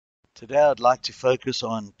Today I'd like to focus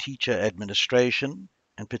on teacher administration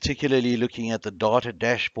and particularly looking at the data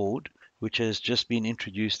dashboard which has just been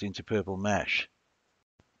introduced into Purple Mash.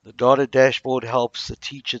 The data dashboard helps the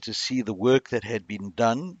teacher to see the work that had been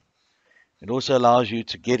done. It also allows you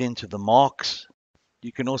to get into the marks.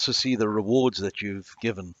 You can also see the rewards that you've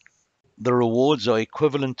given. The rewards are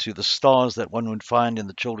equivalent to the stars that one would find in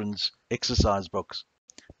the children's exercise books.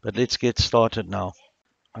 But let's get started now.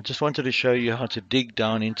 I just wanted to show you how to dig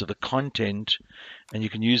down into the content, and you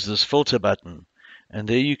can use this filter button, and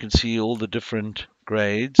there you can see all the different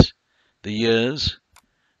grades, the years,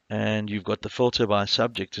 and you've got the filter by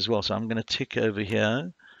subject as well. So I'm going to tick over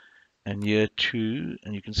here and year 2,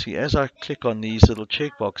 and you can see as I click on these little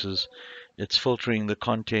check boxes, it's filtering the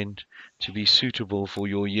content to be suitable for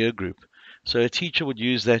your year group. So a teacher would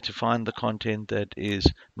use that to find the content that is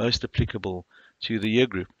most applicable to the year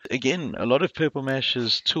group. Again, a lot of Purple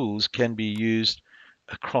Mash's tools can be used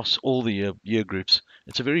across all the year groups.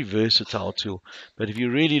 It's a very versatile tool, but if you're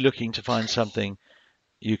really looking to find something,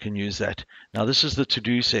 you can use that. Now this is the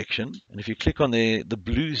to-do section, and if you click on there, the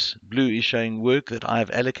blue is showing work that I've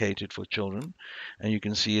allocated for children, and you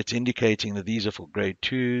can see it's indicating that these are for grade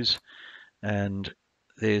 2s, and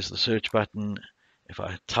there's the search button. If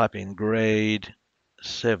I type in grade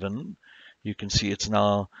 7, you can see it's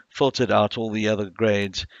now filtered out all the other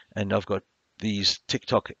grades, and I've got these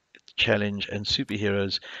TikTok challenge and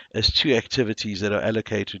superheroes as 2 activities that are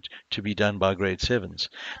allocated to be done by grade 7s.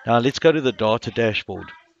 Now let's go to the data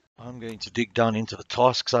dashboard. I'm going to dig down into the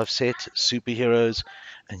tasks I've set, superheroes,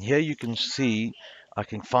 and here you can see I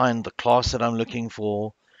can find the class that I'm looking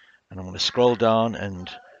for, and I'm going to scroll down and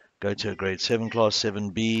go to a grade 7 class,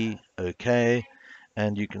 7B, okay,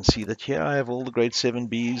 and you can see that here I have all the grade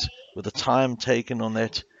 7Bs with the time taken on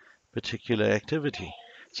that particular activity.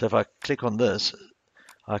 So if I click on this,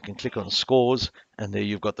 I can click on scores, and there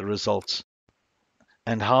you've got the results.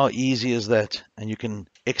 And how easy is that? And you can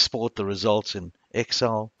export the results in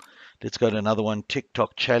Excel. Let's go to another one,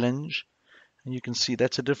 TikTok challenge, and you can see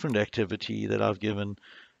that's a different activity that I've given,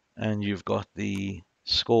 and you've got the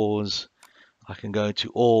scores. I can go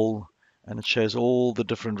to all, and it shows all the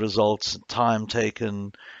different results, time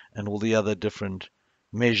taken, and all the other different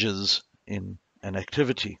measures in an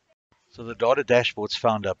activity. So the data dashboard's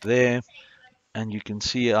found up there, and you can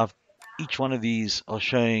see each one of these are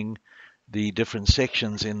showing the different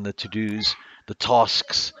sections in the to-dos, the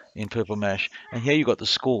tasks in Purple Mash. And here you've got the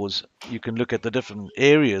scores. You can look at the different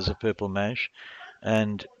areas of Purple Mash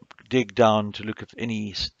and dig down to look if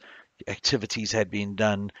any activities had been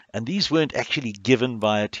done. And these weren't actually given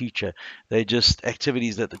by a teacher. They're just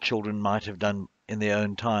activities that the children might have done in their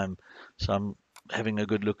own time. So I'm having a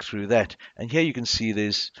good look through that. And here you can see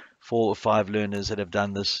there's 4 or 5 learners that have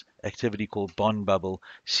done this activity called Bond Bubble.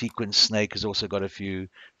 Sequence Snake has also got a few.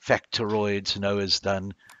 Factoroids, Noah's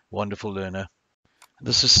done. Wonderful learner.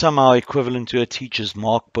 This is somehow equivalent to a teacher's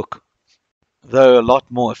mark book, though a lot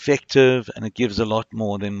more effective, and it gives a lot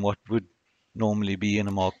more than what would normally be in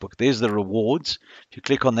a mark book. There's the rewards. If you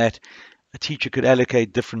click on that, a teacher could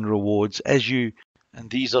allocate different rewards and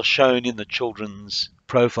these are shown in the children's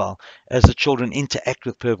profile. As the children interact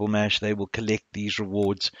with Purple Mash, they will collect these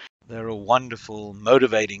rewards. They're a wonderful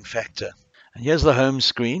motivating factor. And here's the home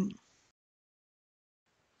screen.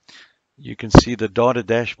 You can see the data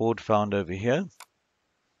dashboard found over here.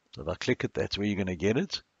 So if I click it, that's where you're going to get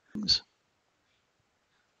it.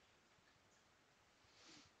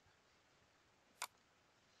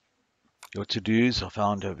 Your to-dos are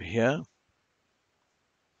found over here.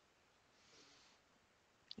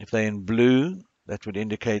 If they're in blue, that would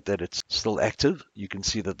indicate that it's still active. You can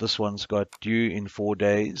see that this one's got due in 4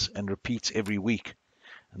 days and repeats every week.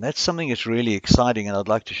 And that's something that's really exciting, and I'd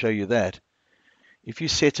like to show you that. If you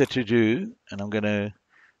set a to-do, and I'm going to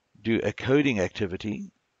do a coding activity,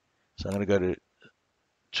 so I'm going to go to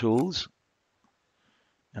Tools,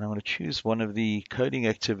 and I'm going to choose one of the coding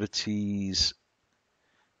activities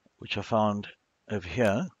which I found over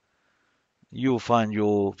here. You'll find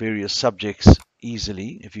your various subjects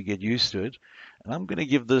easily if you get used to it. And I'm going to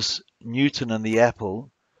give this Newton and the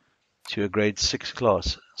Apple to a grade 6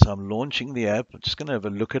 class. So I'm launching the app. I'm just going to have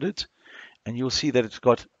a look at it, and you'll see that it's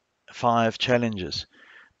got 5 challenges.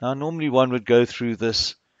 Now normally one would go through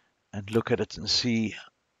this and look at it and see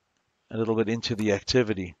a little bit into the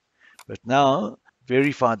activity, but now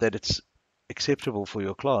verify that it's acceptable for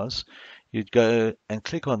your class. You'd go and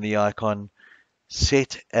click on the icon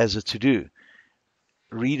set as a to-do,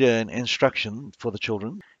 read an instruction for the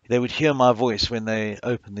children. They would hear my voice when they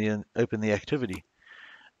open the activity,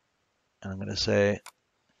 and I'm going to say,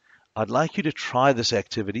 I'd like you to try this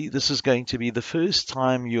activity. This is going to be the first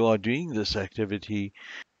time you are doing this activity.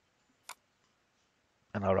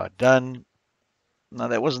 and I write done. Now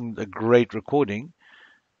that wasn't a great recording,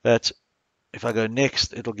 but if I go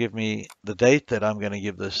next, it'll give me the date that I'm going to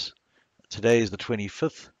give this. Today is the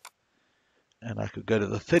 25th, and I could go to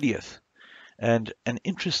the 30th. And an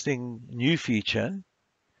interesting new feature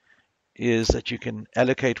is that you can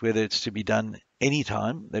allocate whether it's to be done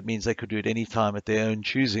anytime. That means they could do it anytime at their own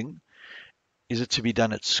choosing. Is it to be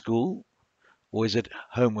done at school, or is it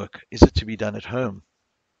homework? Is it to be done at home?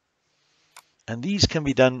 And these can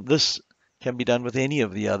be done, this can be done with any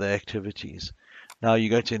of the other activities. Now you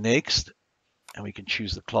go to next, and we can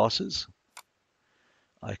choose the classes.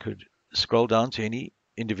 I could scroll down to any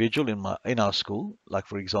individual in our school, like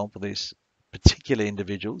for example, there's particular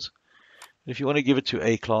individuals. If you want to give it to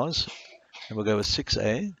a class, and we'll go with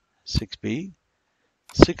 6A, 6B,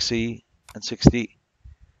 6C, and 6D,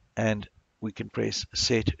 and we can press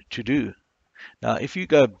set to do. Now, if you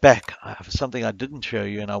go back, something I didn't show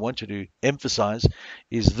you and I wanted to emphasize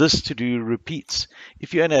is this to do repeats.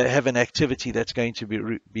 If you have an activity that's going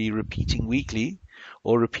to be repeating weekly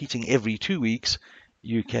or repeating every 2 weeks,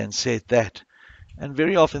 you can set that. And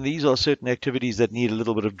very often these are certain activities that need a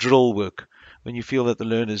little bit of drill work when you feel that the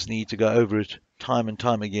learners need to go over it time and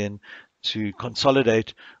time again to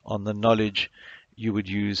consolidate on the knowledge. You would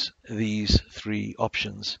use these 3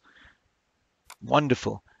 options.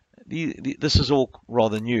 Wonderful. This is all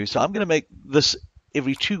rather new. So I'm going to make this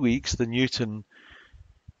every 2 weeks. The Newton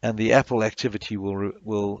and the Apple activity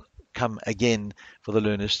will come again for the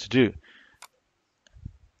learners to do.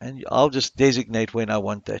 And I'll just designate when I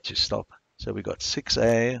want that to stop. So we've got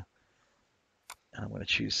 6A, and I'm going to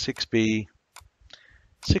choose 6B,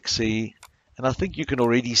 6C, and I think you can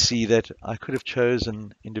already see that I could have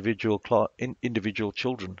chosen individual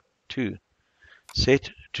children too. Set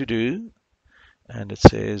to do, and it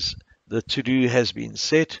says the to do has been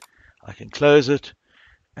set. I can close it,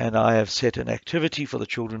 and I have set an activity for the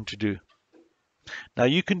children to do. Now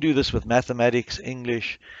you can do this with mathematics,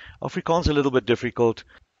 English. Afrikaans a little bit difficult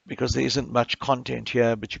because there isn't much content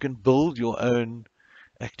here, but you can build your own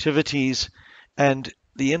activities. And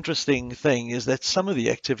the interesting thing is that some of the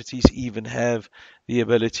activities even have the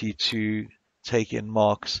ability to take in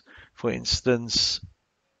marks. For instance,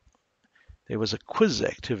 there was a quiz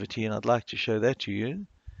activity, and I'd like to show that to you,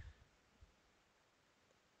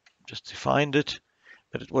 just to find it.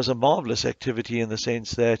 But it was a marvelous activity in the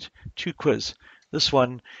sense that to quiz. This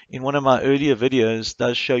one, in one of my earlier videos,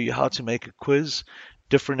 does show you how to make a quiz,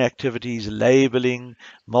 different activities, labeling,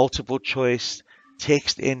 multiple choice,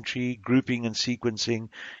 text entry, grouping and sequencing.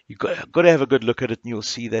 You've got to have a good look at it, and you'll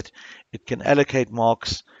see that it can allocate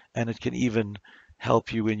marks, and it can even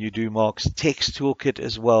help you when you do marks. Text toolkit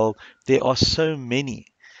as well. There are so many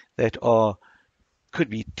that could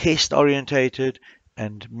be test orientated,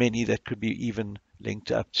 and many that could be even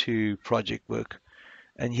linked up to project work.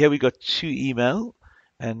 And here we got to email,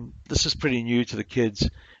 and this is pretty new to the kids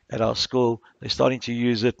at our school. They're starting to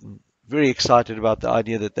use it, and very excited about the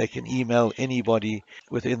idea that they can email anybody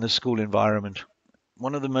within the school environment.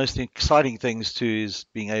 One of the most exciting things too is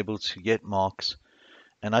being able to get marks.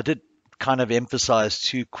 And I did kind of emphasize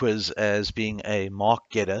to quiz as being a mark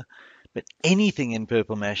getter, but anything in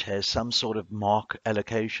Purple Mash has some sort of mark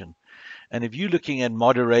allocation. And if you're looking at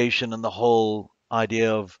moderation and the whole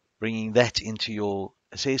idea of bringing that into your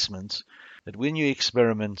assessments, that when you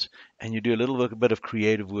experiment and you do a little bit of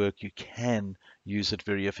creative work, you can use it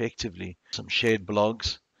very effectively. Some shared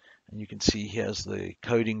blogs, and you can see here's the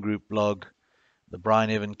coding group blog, the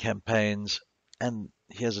Bryneven campaigns, and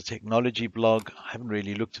here's a technology blog. I haven't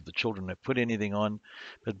really looked at the children have put anything on,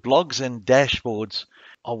 but blogs and dashboards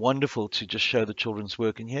are wonderful to just show the children's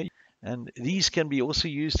work in here. And these can be also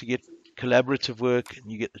used to get collaborative work,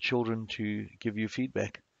 and you get the children to give you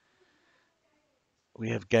feedback. We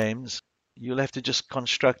have games. You'll have to just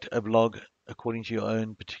construct a blog according to your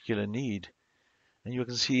own particular need. And you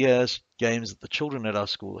can see here's games that the children at our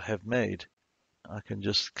school have made. I can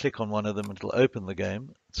just click on one of them and it'll open the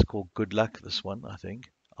game. It's called Good Luck, this one, I think.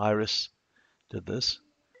 Iris did this.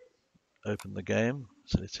 Open the game.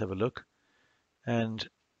 So let's have a look. And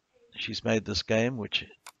she's made this game, which,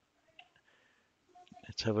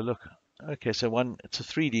 let's have a look. Okay, so it's a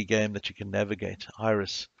 3D game that you can navigate.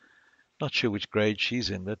 Iris. Not sure which grade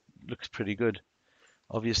she's in, but looks pretty good.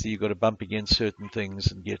 Obviously, you've got to bump against certain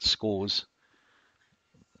things and get scores.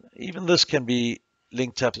 Even this can be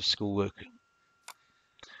linked up to schoolwork.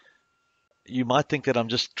 You might think that I'm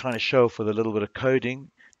just trying to show off with a little bit of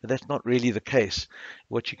coding, but that's not really the case.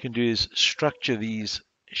 What you can do is structure these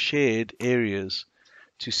shared areas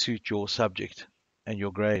to suit your subject and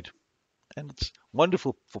your grade. And it's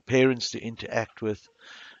wonderful for parents to interact with,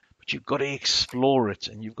 but you've got to explore it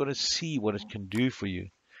and you've got to see what it can do for you.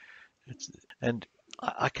 And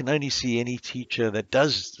I can only see any teacher that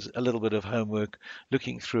does a little bit of homework,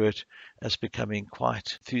 looking through it, as becoming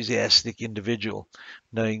quite enthusiastic individual,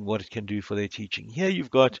 knowing what it can do for their teaching. Here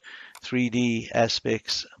you've got 3D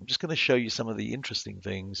aspects. I'm just going to show you some of the interesting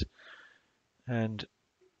things. And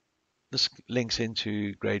this links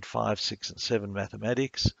into grade 5, 6, and 7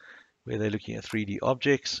 mathematics, where they're looking at 3D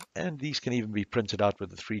objects. And these can even be printed out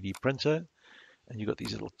with a 3D printer. And you've got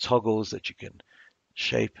these little toggles that you can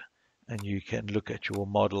shape, and you can look at your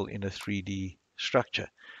model in a 3D structure,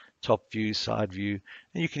 top view, side view,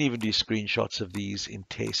 and you can even do screenshots of these in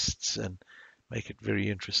tests and make it very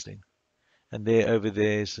interesting. And there, over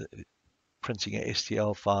there, is printing a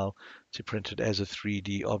STL file to print it as a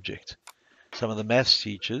 3D object. Some of the maths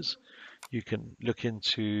teachers, you can look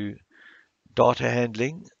into data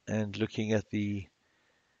handling and looking at so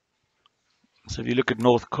if you look at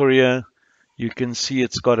North Korea, you can see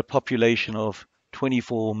it's got a population of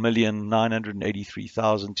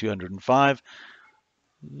 24,983,205, a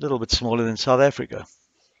little bit smaller than South Africa.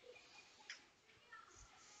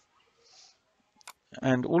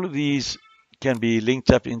 And all of these can be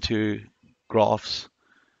linked up into graphs.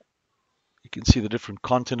 You can see the different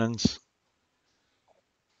continents.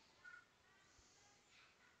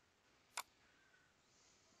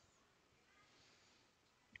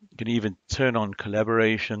 You can even turn on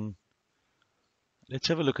collaboration. Let's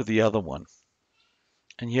have a look at the other one.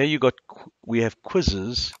 And here we have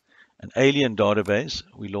quizzes, an alien database.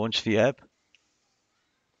 We launched the app.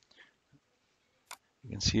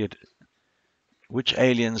 You can see it. Which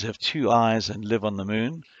aliens have 2 eyes and live on the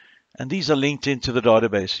moon? And these are linked into the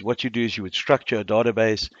database. What you do is you would structure a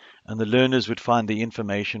database, and the learners would find the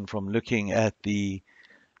information from looking at the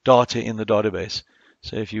data in the database.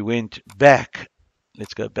 So if you went back,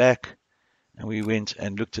 let's go back, and we went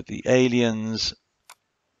and looked at the aliens.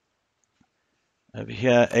 Over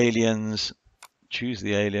here, aliens, choose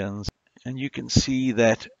the aliens, and you can see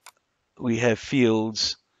that we have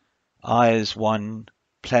fields, eyes 1,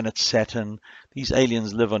 planet Saturn. These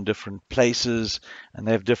aliens live on different places and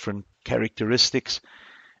they have different characteristics,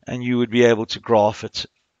 and you would be able to graph it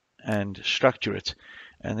and structure it.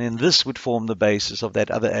 And then this would form the basis of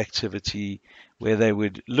that other activity where they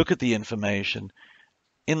would look at the information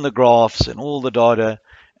in the graphs and all the data,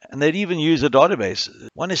 and they'd even use a database.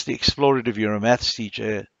 One is the explorative. If you're a maths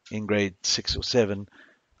teacher in grade 6 or 7,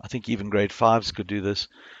 I think even grade 5s could do this,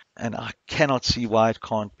 and I cannot see why it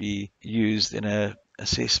can't be used in a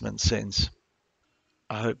assessment sense.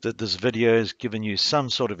 I hope that this video has given you some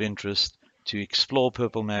sort of interest to explore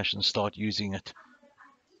Purple Mash and start using it.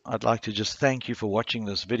 I'd like to just thank you for watching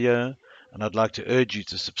this video, and I'd like to urge you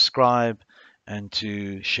to subscribe and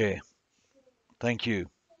to share. Thank you.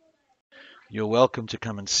 You're welcome to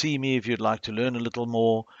come and see me if you'd like to learn a little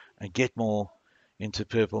more and get more into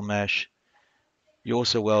Purple Mash. You're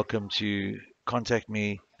also welcome to contact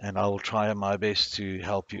me, and I will try my best to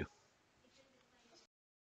help you.